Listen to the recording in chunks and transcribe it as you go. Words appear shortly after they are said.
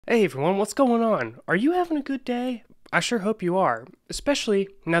Hey everyone, what's going on? Are you having a good day? I sure hope you are. Especially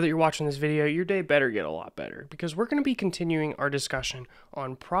now that you're watching this video, your day better get a lot better because we're going to be continuing our discussion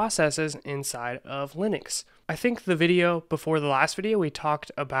on processes inside of Linux. I think the video before the last video we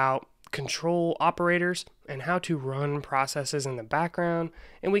talked about control operators and how to run processes in the background,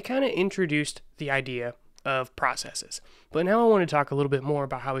 and we kind of introduced the idea of processes. But now I want to talk a little bit more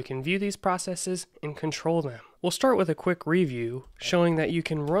about how we can view these processes and control them. We'll start with a quick review showing that you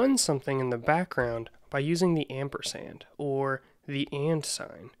can run something in the background by using the ampersand or the and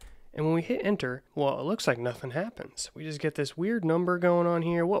sign. And when we hit enter, well, it looks like nothing happens. We just get this weird number going on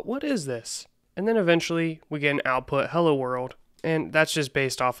here. What is this? And then eventually we get an output hello world, and that's just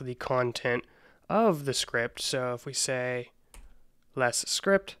based off of the content of the script. So if we say less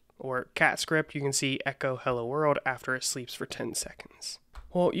script or cat script, you can see echo hello world after it sleeps for 10 seconds.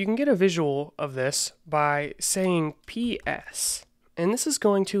 Well, you can get a visual of this by saying PS, and this is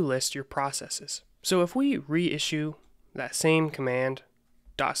going to list your processes. So if we reissue that same command,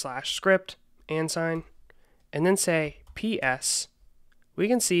 /script and sign, and then say PS, we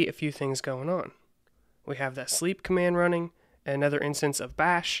can see a few things going on. We have that sleep command running, another instance of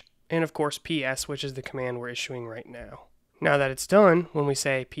bash, and of course PS, which is the command we're issuing right now. Now that it's done, when we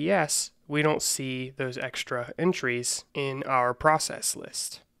say PS, we don't see those extra entries in our process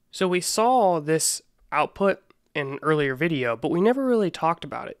list. So we saw this output in an earlier video, but we never really talked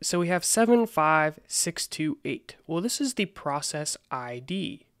about it. So we have 75628. Well, this is the process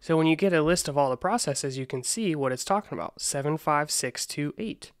ID. So when you get a list of all the processes, you can see what it's talking about,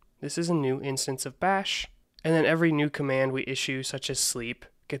 75628. This is a new instance of bash, and then every new command we issue, such as sleep,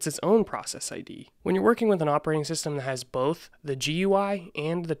 gets its own process ID. When you're working with an operating system that has both the GUI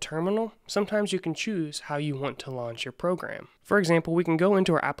and the terminal, sometimes you can choose how you want to launch your program. For example, we can go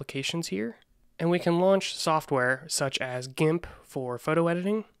into our applications here, and we can launch software such as GIMP for photo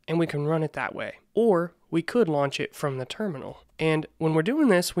editing, and we can run it that way. Or we could launch it from the terminal. And when we're doing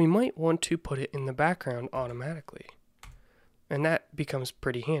this, we might want to put it in the background automatically. And that becomes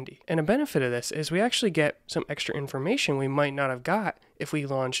pretty handy. And a benefit of this is we actually get some extra information we might not have got if we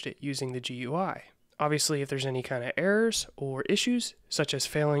launched it using the GUI. Obviously, if there's any kind of errors or issues, such as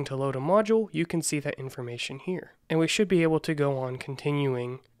failing to load a module, you can see that information here. And we should be able to go on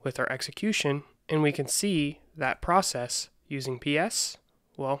continuing with our execution, and we can see that process using PS.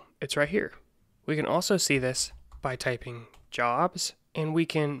 Well, it's right here. We can also see this by typing jobs, and we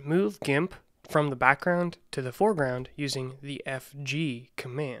can move GIMP from the background to the foreground using the FG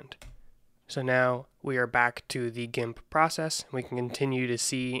command. So now we are back to the GIMP process. We can continue to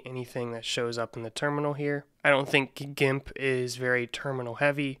see anything that shows up in the terminal here. I don't think GIMP is very terminal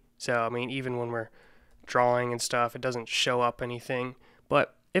heavy. So, I mean, even when we're drawing and stuff, it doesn't show up anything.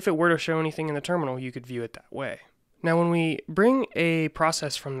 But if it were to show anything in the terminal, you could view it that way. Now, when we bring a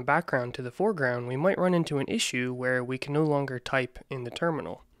process from the background to the foreground, we might run into an issue where we can no longer type in the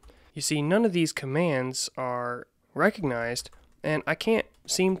terminal. You see, none of these commands are recognized, and I can't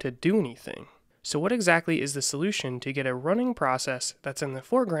seem to do anything. So what exactly is the solution to get a running process that's in the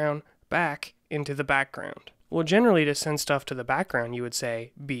foreground back into the background? Well, generally to send stuff to the background, you would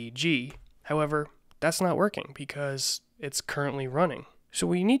say BG. However, that's not working because it's currently running. So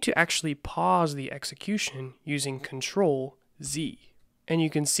we need to actually pause the execution using Control Z. And you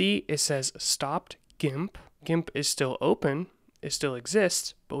can see it says stopped GIMP. GIMP is still open. It still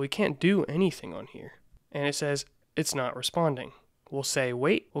exists, but we can't do anything on here. And it says it's not responding. We'll say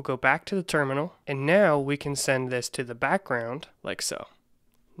wait, we'll go back to the terminal, and now we can send this to the background like so.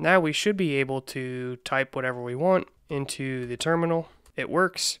 Now we should be able to type whatever we want into the terminal. It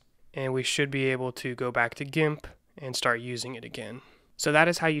works, and we should be able to go back to GIMP and start using it again. So that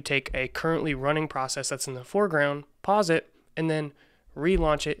is how you take a currently running process that's in the foreground, pause it, and then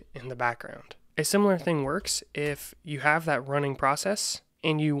relaunch it in the background. A similar thing works if you have that running process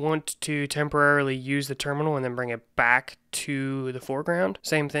and you want to temporarily use the terminal and then bring it back to the foreground.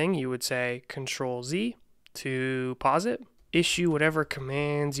 Same thing, you would say Control Z to pause it, issue whatever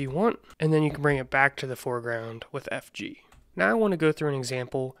commands you want, and then you can bring it back to the foreground with FG. Now I want to go through an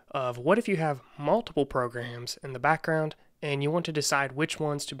example of what if you have multiple programs in the background and you want to decide which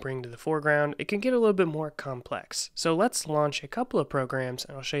ones to bring to the foreground. It can get a little bit more complex. So let's launch a couple of programs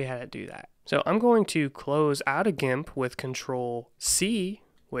and I'll show you how to do that. So I'm going to close out of GIMP with Control C,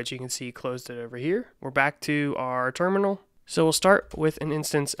 which you can see closed it over here. We're back to our terminal. So we'll start with an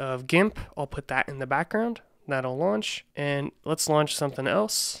instance of GIMP. I'll put that in the background. That'll launch. And let's launch something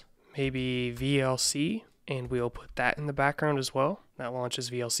else, maybe VLC, and we'll put that in the background as well. That launches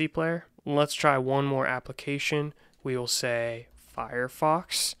VLC Player. Let's try one more application. We will say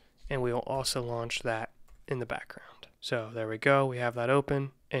Firefox, and we will also launch that in the background. So there we go, we have that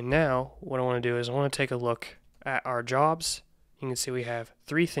open. And now what I want to do is I want to take a look at our jobs. You can see we have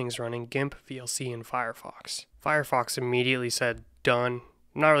 3 things running: GIMP, VLC, and Firefox. Firefox immediately said done.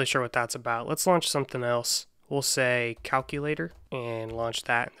 I'm not really sure what that's about. Let's launch something else. We'll say calculator and launch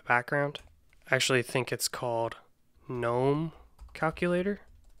that in the background. I actually think it's called GNOME calculator.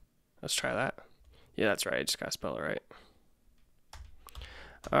 Let's try that. Yeah, that's right. I just gotta spell it right.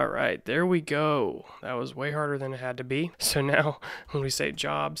 All right, there we go. That was way harder than it had to be. So now when we say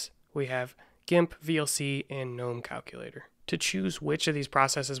jobs, we have GIMP, VLC, and GNOME calculator. To choose which of these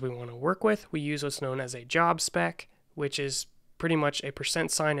processes we want to work with, we use what's known as a job spec, which is pretty much a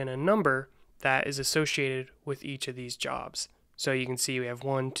 % and a number that is associated with each of these jobs. So you can see we have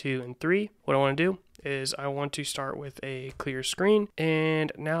 1, 2, and 3. What I want to do is I want to start with a clear screen,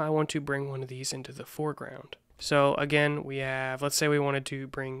 and now I want to bring one of these into the foreground. So again, we have, let's say we wanted to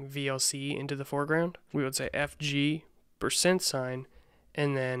bring VLC into the foreground. We would say FG %,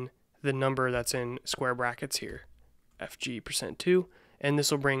 and then the number that's in square brackets here, FG %2, and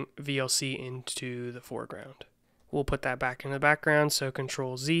this will bring VLC into the foreground. We'll put that back in the background, so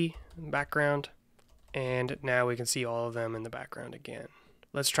Control Z, background, and now we can see all of them in the background again.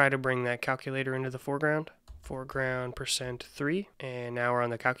 Let's try to bring that calculator into the foreground. Foreground %3, and now we're on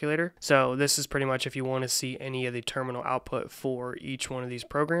the calculator. So this is pretty much if you want to see any of the terminal output for each one of these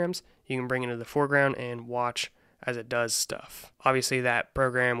programs, you can bring it into the foreground and watch as it does stuff. Obviously that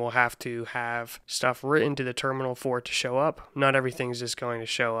program will have to have stuff written to the terminal for it to show up. Not everything's just going to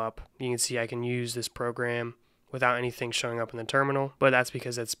show up. You can see I can use this program without anything showing up in the terminal, but that's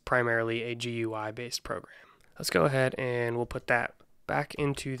because it's primarily a GUI based program. Let's go ahead and we'll put that back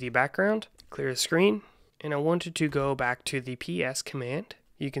into the background, clear the screen. And I wanted to go back to the PS command.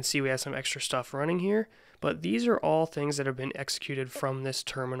 You can see we have some extra stuff running here, but these are all things that have been executed from this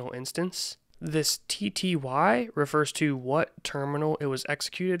terminal instance. This TTY refers to what terminal it was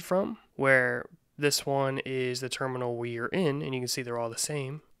executed from, where this one is the terminal we are in, and you can see they're all the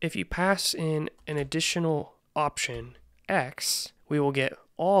same. If you pass in an additional option, X, we will get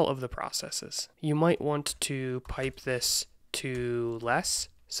all of the processes. You might want to pipe this to less,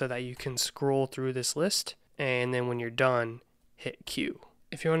 so that you can scroll through this list, and then when you're done, hit Q.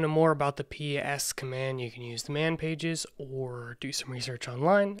 If you want to know more about the PS command, you can use the man pages or do some research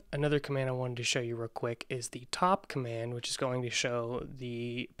online. Another command I wanted to show you real quick is the top command, which is going to show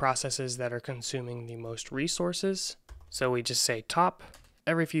the processes that are consuming the most resources. So we just say top.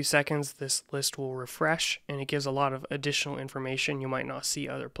 Every few seconds, this list will refresh, and it gives a lot of additional information you might not see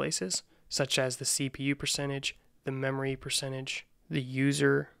other places, such as the CPU %, the memory %, the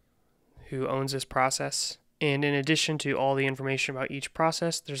user who owns this process. And in addition to all the information about each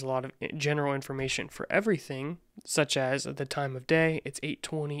process, there's a lot of general information for everything, such as the time of day, it's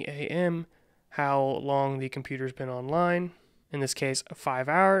 8:20 a.m., how long the computer's been online, in this case 5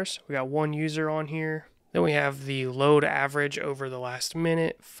 hours. We got 1 user on here. Then we have the load average over the last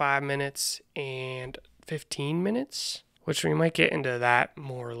minute, 5 minutes, and 15 minutes, which we might get into that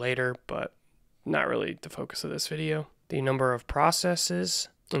more later, but not really the focus of this video. The number of processes,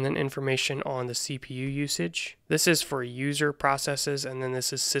 and then information on the CPU usage. This is for user processes, and then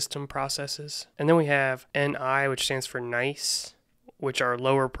this is system processes. And then we have NI, which stands for nice, which are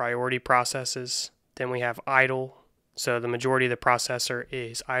lower priority processes. Then we have idle, so the majority of the processor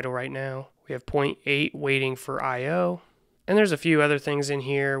is idle right now. We have 0.8 waiting for IO. And there's a few other things in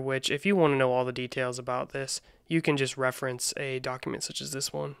here, which if you want to know all the details about this, you can just reference a document such as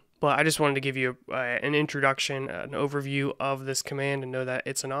this one. But I just wanted to give you an introduction, an overview of this command and know that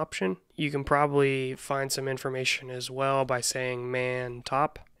it's an option. You can probably find some information as well by saying man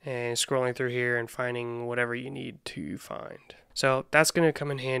top and scrolling through here and finding whatever you need to find. So that's going to come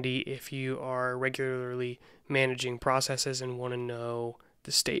in handy if you are regularly managing processes and want to know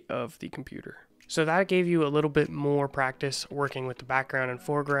the state of the computer. So that gave you a little bit more practice working with the background and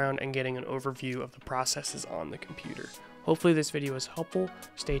foreground and getting an overview of the processes on the computer. Hopefully this video was helpful.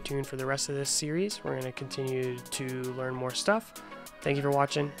 Stay tuned for the rest of this series. We're going to continue to learn more stuff. Thank you for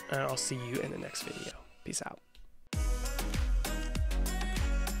watching, and I'll see you in the next video. Peace out.